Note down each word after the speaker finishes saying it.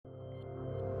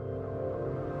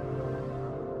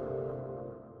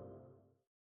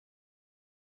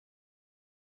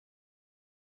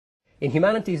In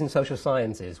humanities and social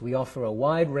sciences, we offer a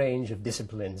wide range of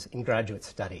disciplines in graduate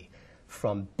study,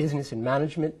 from business and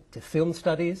management to film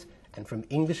studies, and from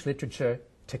English literature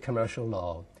to commercial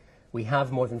law. We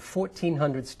have more than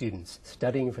 1,400 students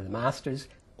studying for the master's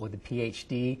or the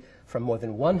PhD from more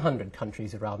than 100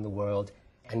 countries around the world.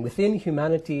 And within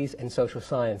humanities and social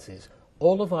sciences,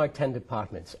 all of our 10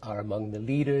 departments are among the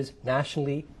leaders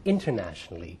nationally,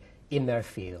 internationally, in their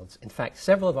fields. In fact,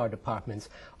 several of our departments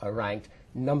are ranked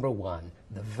 #1,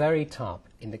 the very top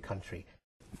in the country.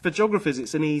 For geographers,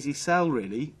 it's an easy sell,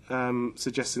 really,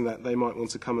 suggesting that they might want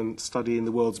to come and study in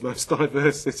the world's most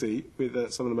diverse city with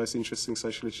some of the most interesting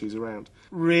social issues around.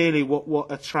 Really, what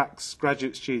attracts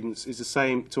graduate students is the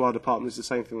same to our department, is the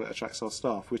same thing that attracts our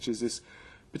staff, which is this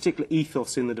particular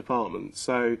ethos in the department.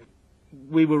 So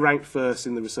we were ranked first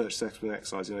in the research assessment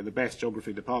exercise, the best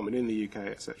geography department in the UK,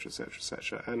 etc., etc.,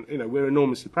 etc. And, we're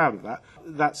enormously proud of that.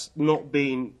 That's not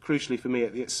been, crucially for me,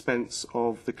 at the expense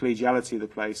of the collegiality of the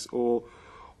place or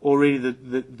really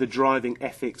the driving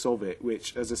ethics of it,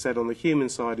 which, as I said, on the human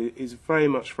side, is very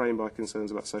much framed by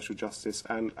concerns about social justice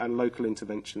and local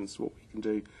interventions, what we can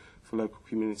do for local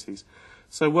communities.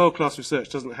 So world-class research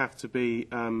doesn't have to be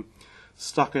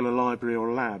stuck in a library or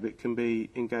a lab. It can be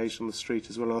engaged on the street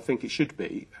as well, and I think it should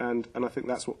be, and I think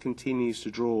that's what continues to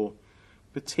draw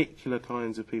particular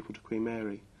kinds of people to Queen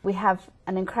Mary. We have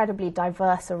an incredibly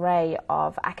diverse array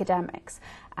of academics,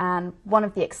 and one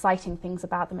of the exciting things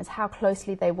about them is how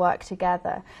closely they work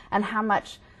together and how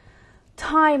much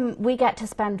time we get to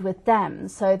spend with them.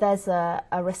 So there's a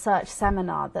research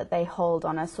seminar that they hold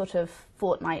on a sort of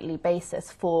fortnightly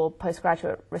basis for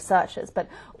postgraduate researchers, but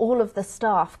all of the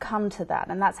staff come to that,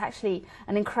 and that's actually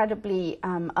an incredibly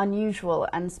unusual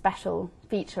and special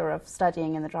feature of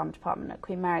studying in the drama department at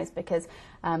Queen Mary's, because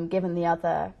given the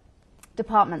other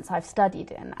departments I've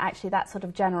studied in, actually that sort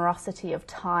of generosity of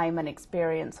time and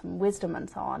experience and wisdom and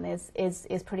so on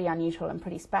is pretty unusual and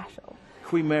pretty special.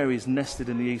 Queen Mary is nested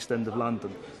in the East End of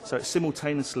London, so it's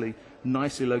simultaneously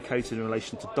nicely located in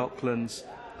relation to Docklands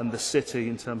and the city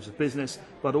in terms of business,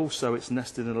 but also it's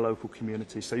nested in a local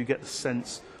community, so you get the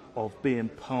sense of being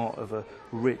part of a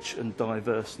rich and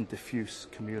diverse and diffuse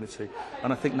community.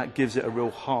 And I think that gives it a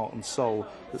real heart and soul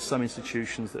that some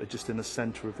institutions that are just in the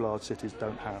centre of large cities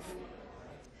don't have.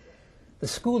 The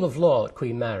School of Law at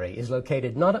Queen Mary is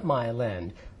located not at Mile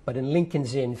End, but in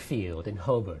Lincoln's Inn Field in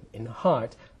Holborn, in the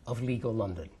heart of legal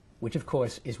London, which of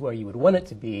course is where you would want it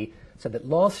to be, so that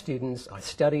law students are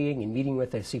studying and meeting with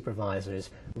their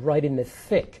supervisors right in the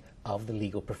thick of the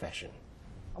legal profession.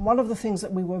 One of the things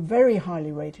that we were very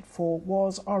highly rated for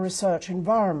was our research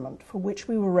environment, for which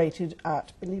we were rated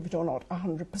at, believe it or not,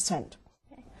 100%.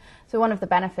 So one of the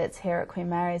benefits here at Queen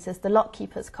Mary's is the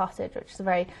Lockkeeper's Cottage, which is a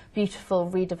very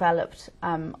beautiful, redeveloped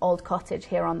old cottage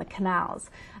here on the canals.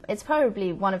 It's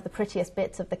probably one of the prettiest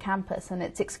bits of the campus, and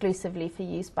it's exclusively for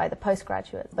use by the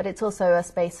postgraduates. But it's also a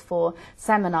space for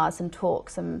seminars and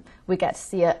talks, and we get to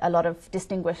see a lot of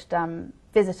distinguished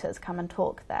visitors come and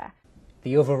talk there.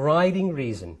 The overriding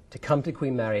reason to come to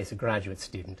Queen Mary as a graduate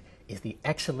student is the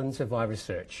excellence of our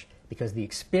research, because the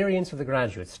experience of the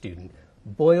graduate student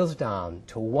boils down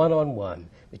to one-on-one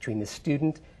between the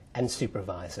student and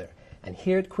supervisor. And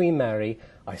here at Queen Mary,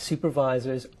 our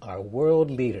supervisors are world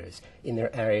leaders in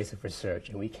their areas of research,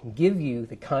 and we can give you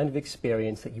the kind of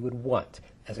experience that you would want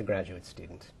as a graduate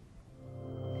student.